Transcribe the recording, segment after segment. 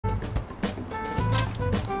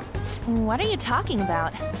What are you talking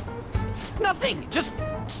about? Nothing! Just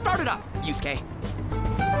start it up, Yusuke.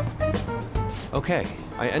 Okay,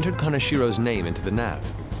 I entered Kanashiro's name into the nav.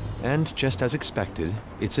 And just as expected,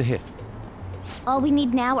 it's a hit. All we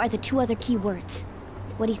need now are the two other keywords.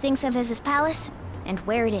 What he thinks of as his palace, and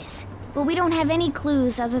where it is. But we don't have any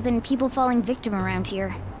clues other than people falling victim around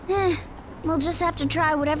here. We'll just have to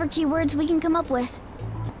try whatever keywords we can come up with.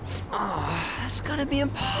 Oh, that's gonna be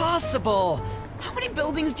impossible! How many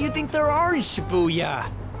buildings do you think there are in Shibuya?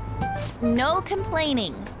 No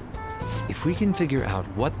complaining. If we can figure out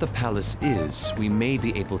what the palace is, we may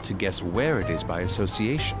be able to guess where it is by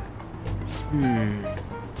association.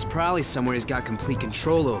 It's probably somewhere he's got complete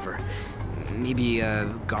control over. Maybe a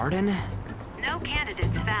garden? No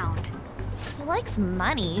candidates found. He likes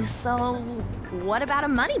money, so what about a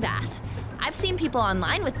money bath? I've seen people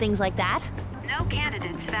online with things like that. No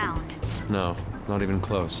candidates found. No, not even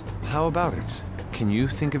close. How about it? Can you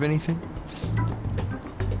think of anything?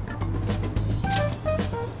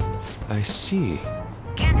 I see.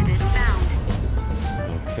 Candidates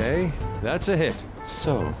found. Okay, that's a hit.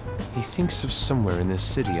 So, he thinks of somewhere in this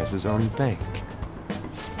city as his own bank.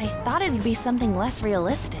 I thought it'd be something less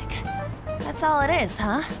realistic. That's all it is,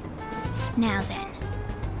 huh? Now then,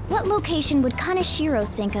 what location would Kaneshiro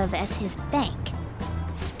think of as his bank?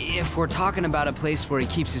 If we're talking about a place where he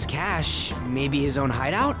keeps his cash, maybe his own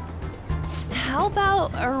hideout? How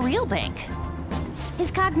about a real bank? His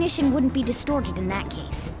cognition wouldn't be distorted in that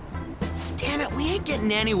case. Damn it, we ain't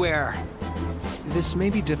getting anywhere. This may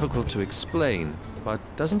be difficult to explain, but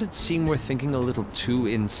doesn't it seem we're thinking a little too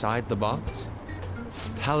inside the box?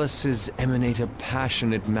 Palaces emanate a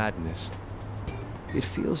passionate madness. It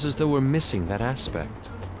feels as though we're missing that aspect.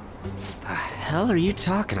 The hell are you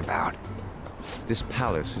talking about? This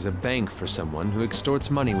palace is a bank for someone who extorts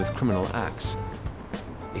money with criminal acts.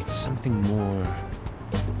 It's something more...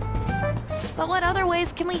 But what other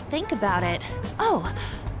ways can we think about it? Oh,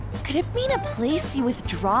 could it mean a place you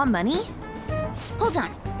withdraw money? Hold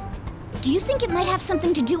on. Do you think it might have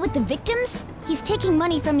something to do with the victims? He's taking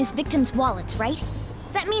money from his victims' wallets, right?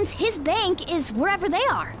 That means his bank is wherever they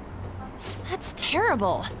are. That's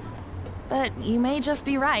terrible. But you may just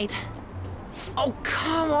be right. Oh,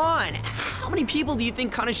 come on! How many people do you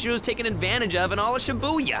think Kanashiro's taken advantage of in all of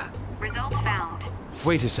Shibuya? Results found.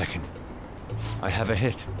 Wait a second. I have a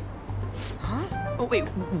hit. Huh? Oh, wait,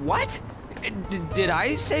 what? Did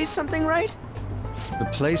I say something right? The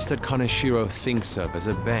place that Kaneshiro thinks of as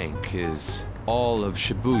a bank is all of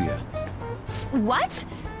Shibuya. What?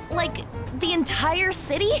 Like, the entire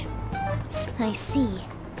city? I see.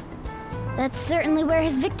 That's certainly where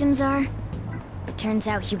his victims are. It turns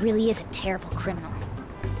out he really is a terrible criminal.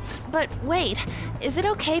 But wait, is it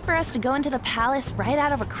okay for us to go into the palace right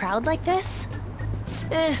out of a crowd like this?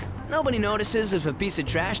 Nobody notices if a piece of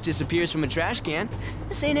trash disappears from a trash can.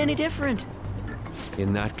 This ain't any different.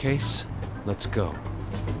 In that case, let's go.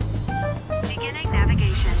 Beginning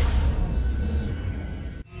navigation.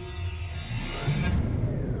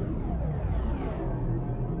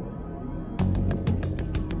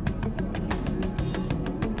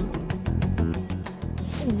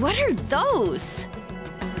 What are those?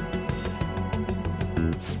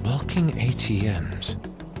 Walking ATMs.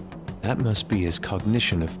 That must be his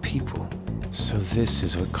cognition of people. So this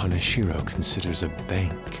is what Kaneshiro considers a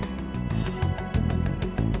bank.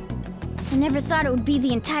 I never thought it would be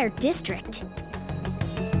the entire district.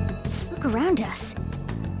 Look around us.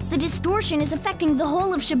 The distortion is affecting the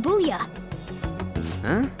whole of Shibuya.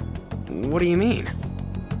 Huh? What do you mean?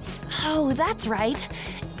 Oh, that's right.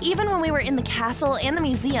 Even when we were in the castle and the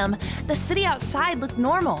museum, the city outside looked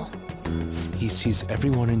normal. He sees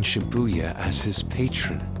everyone in Shibuya as his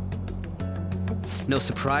patron. No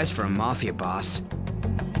surprise for a mafia boss.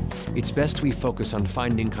 It's best we focus on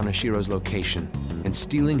finding Kanashiro's location and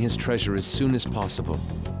stealing his treasure as soon as possible.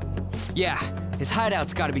 Yeah, his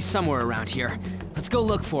hideout's gotta be somewhere around here. Let's go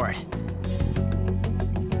look for it.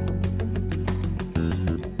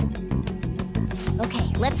 Okay,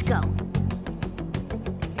 let's go.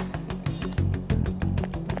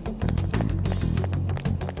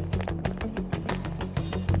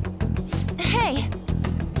 Hey!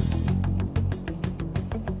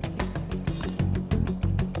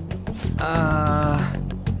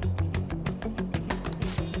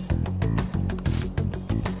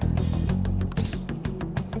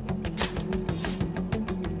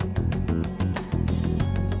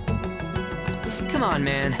 Come on,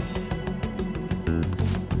 man.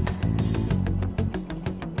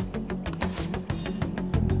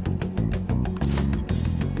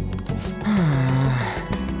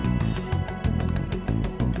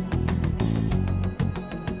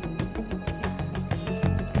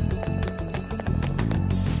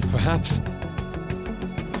 perhaps?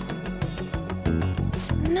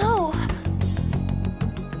 No.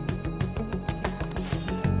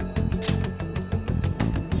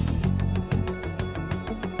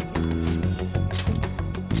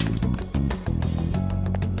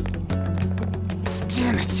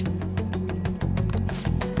 Damn it!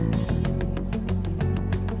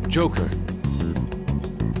 Joker.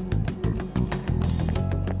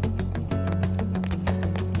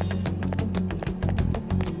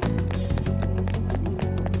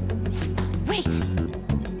 Wait.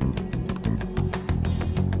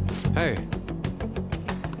 Hey.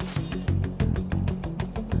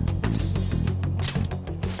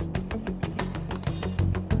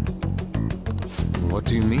 What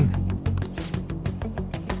do you mean?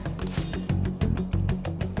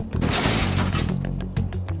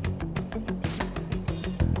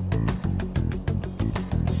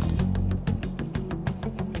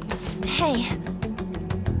 Hey.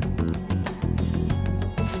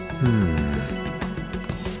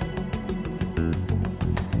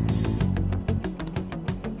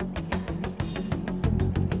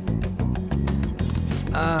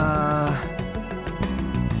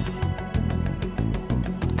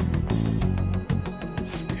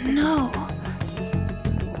 No.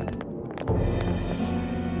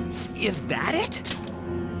 Is that it?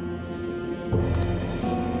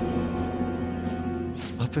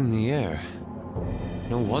 Up in the air.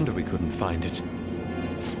 No wonder we couldn't find it.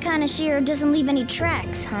 Kanashiro doesn't leave any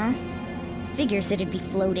tracks, huh? Figures it'd be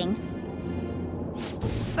floating.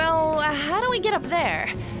 So, how do we get up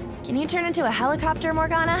there? Can you turn into a helicopter,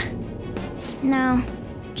 Morgana? No,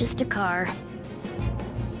 just a car.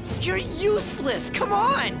 You're useless! Come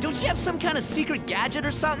on! Don't you have some kind of secret gadget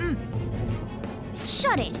or something?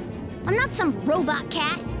 Shut it! I'm not some robot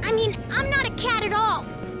cat. I mean, I'm not a cat at all.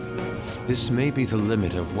 This may be the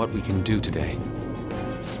limit of what we can do today.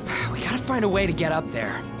 We gotta find a way to get up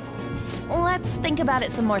there. Let's think about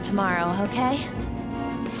it some more tomorrow, okay?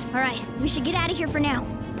 All right, we should get out of here for now.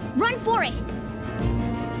 Run for it!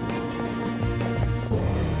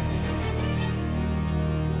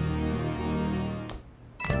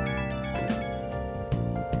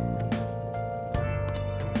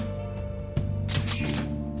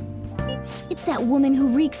 It's that woman who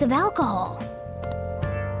reeks of alcohol.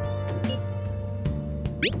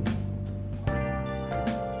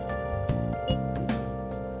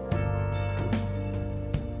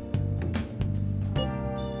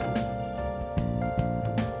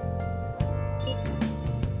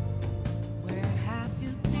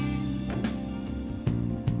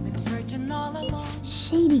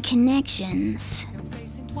 Shady connections.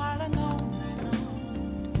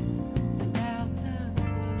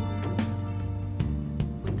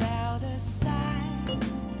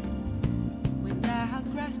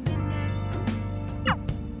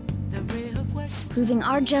 Proving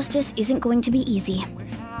our justice isn't going to be easy.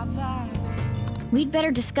 We'd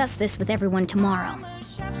better discuss this with everyone tomorrow.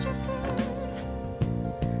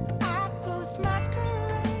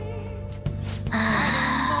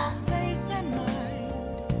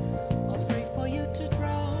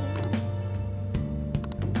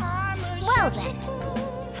 Well then.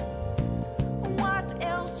 What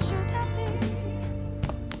else should I be?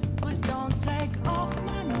 Please don't take off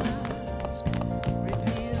my mask.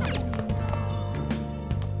 Revealing dawn.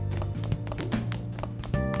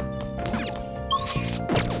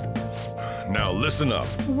 Now listen up.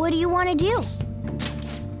 What do you want to do?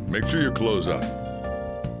 Make sure your clothes up.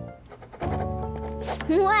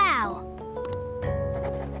 Wow!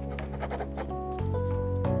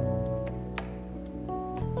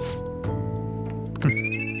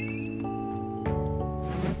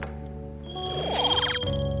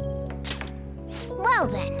 Well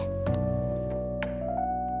then.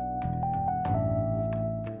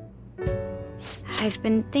 I've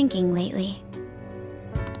been thinking lately.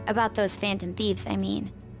 About those Phantom Thieves, I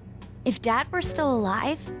mean. If Dad were still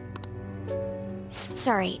alive...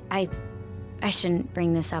 Sorry, I shouldn't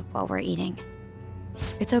bring this up while we're eating.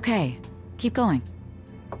 It's okay. Keep going.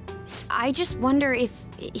 I just wonder if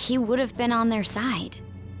he would have been on their side.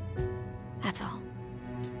 That's all.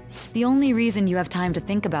 The only reason you have time to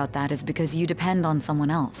think about that is because you depend on someone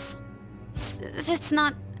else. That's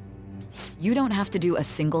not... You don't have to do a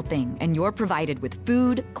single thing, and you're provided with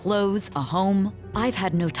food, clothes, a home. I've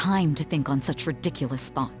had no time to think on such ridiculous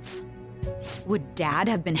thoughts. Would Dad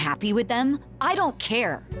have been happy with them? I don't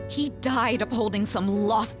care. He died upholding some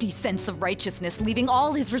lofty sense of righteousness, leaving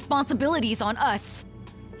all his responsibilities on us.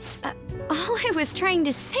 All I was trying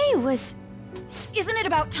to say was... Isn't it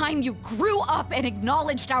about time you grew up and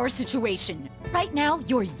acknowledged our situation? Right now,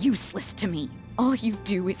 you're useless to me. All you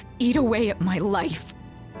do is eat away at my life.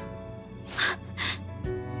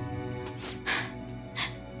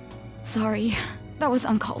 Sorry, that was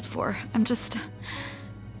uncalled for. I'm just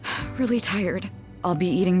really tired. I'll be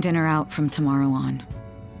eating dinner out from tomorrow on.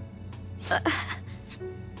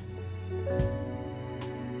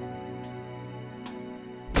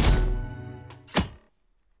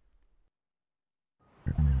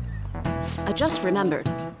 I just remembered.